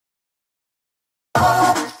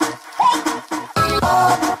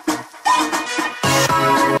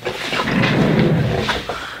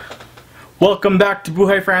Welcome back to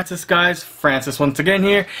BUHAY Francis, guys. Francis once again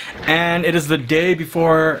here, and it is the day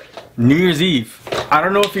before New Year's Eve. I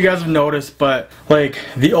don't know if you guys have noticed, but like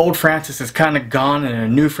the old Francis is kind of gone and a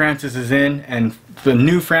new Francis is in, and the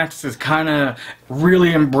new Francis is kind of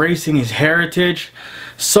really embracing his heritage.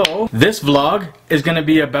 So this vlog is going to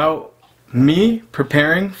be about me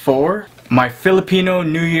preparing for my Filipino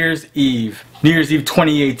New Year's Eve. New Year's Eve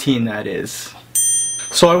 2018, that is.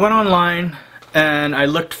 So I went online and I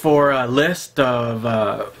looked for a list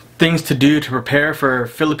of things to do to prepare for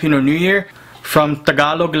Filipino New Year from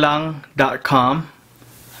tagaloglang.com,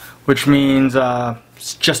 which means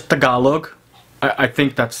it's just Tagalog. I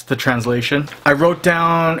think that's the translation. I wrote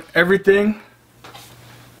down everything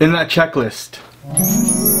in that checklist.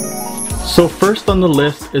 So first on the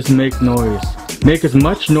list is make noise. Make as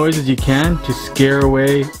much noise as you can to scare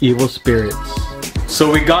away evil spirits. So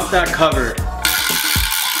we got that covered.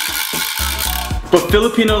 But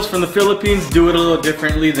Filipinos from the Philippines do it a little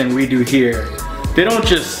differently than we do here. They don't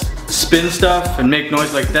just spin stuff and make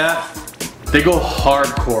noise like that. They go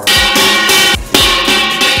hardcore.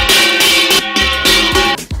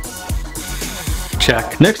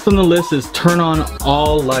 Check. Next on the list is turn on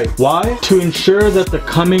all lights. Why? To ensure that the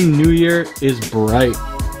coming new year is bright.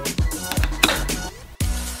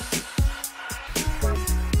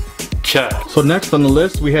 Check. So next on the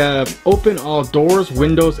list we have open all doors,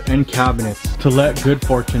 windows, and cabinets to let good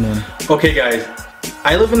fortune in. Okay guys,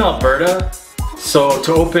 I live in Alberta, so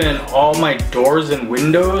to open all my doors and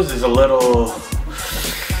windows is a little...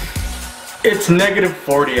 It's negative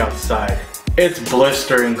 40 outside. It's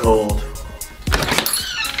blistering cold.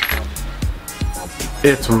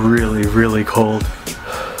 It's really, really cold.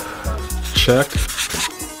 Check.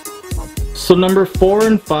 So number 4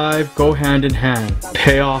 and 5 go hand in hand.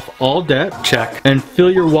 Pay off all debt. Check. And fill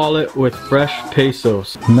your wallet with fresh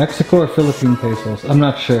pesos. Mexico or Philippine pesos? I'm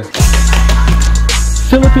not sure.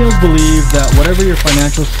 Filipinos believe that whatever your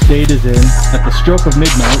financial state is in at the stroke of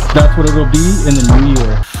midnight, that's what it'll be in the new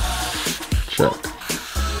year. Check.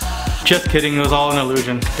 Just kidding, it was all an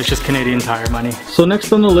illusion. It's just Canadian Tire money. So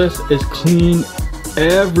next on the list is clean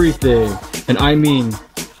everything. And I mean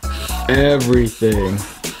everything.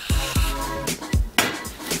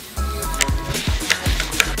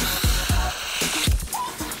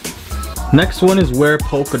 Next one is wear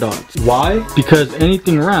polka dots. Why? Because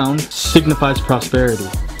anything round signifies prosperity.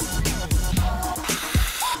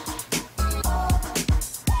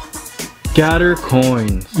 Scatter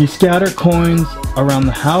coins. You scatter coins around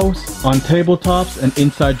the house, on tabletops, and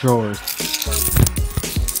inside drawers.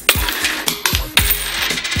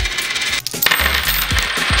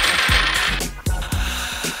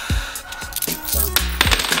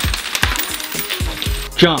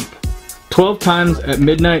 Jump 12 times at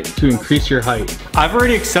midnight to increase your height. I've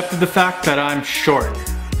already accepted the fact that I'm short,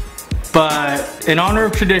 but in honor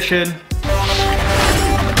of tradition,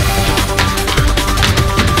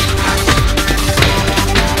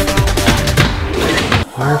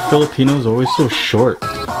 why are Filipinos always so short?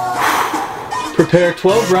 Prepare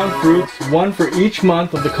 12 round fruits, one for each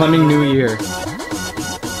month of the coming new year.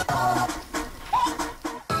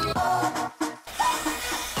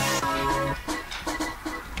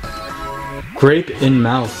 Grape in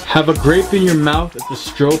mouth. Have a grape in your mouth at the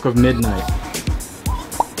stroke of midnight.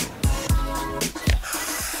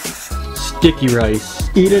 Sticky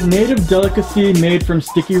rice. Eat a native delicacy made from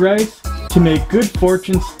sticky rice to make good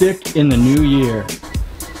fortune stick in the new year.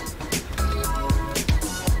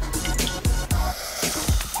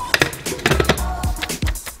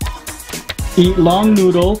 Eat long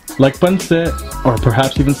noodles like pancit or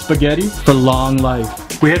perhaps even spaghetti for long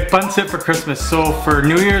life. We had pancit for Christmas, so for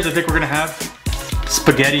New Year's I think we're gonna have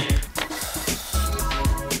spaghetti.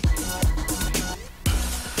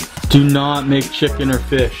 Do not make chicken or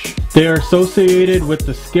fish. They are associated with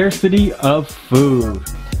the scarcity of food.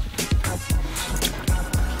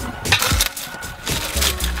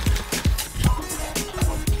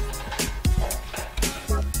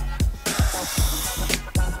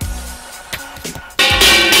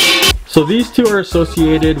 So these two are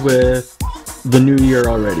associated with the new year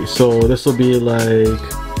already. So this will be like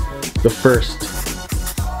the 1st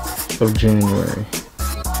of January.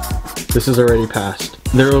 This is already passed.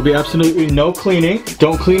 There will be absolutely no cleaning.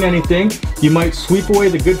 Don't clean anything. You might sweep away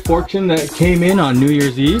the good fortune that came in on New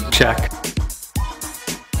Year's Eve. Check.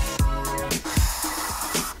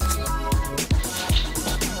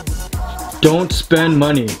 Don't spend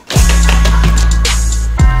money.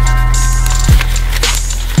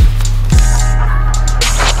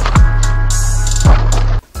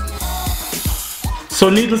 So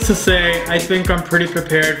needless to say, I think I'm pretty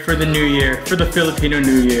prepared for the new year, for the Filipino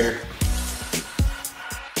New Year.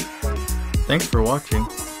 Thanks for watching.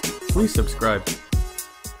 Please subscribe.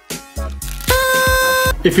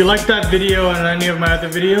 If you liked that video and any of my other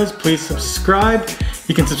videos, please subscribe.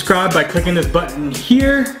 You can subscribe by clicking this button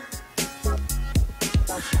here.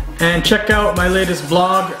 And check out my latest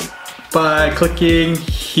vlog by clicking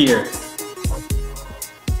here.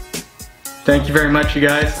 Thank you very much, you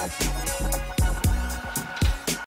guys.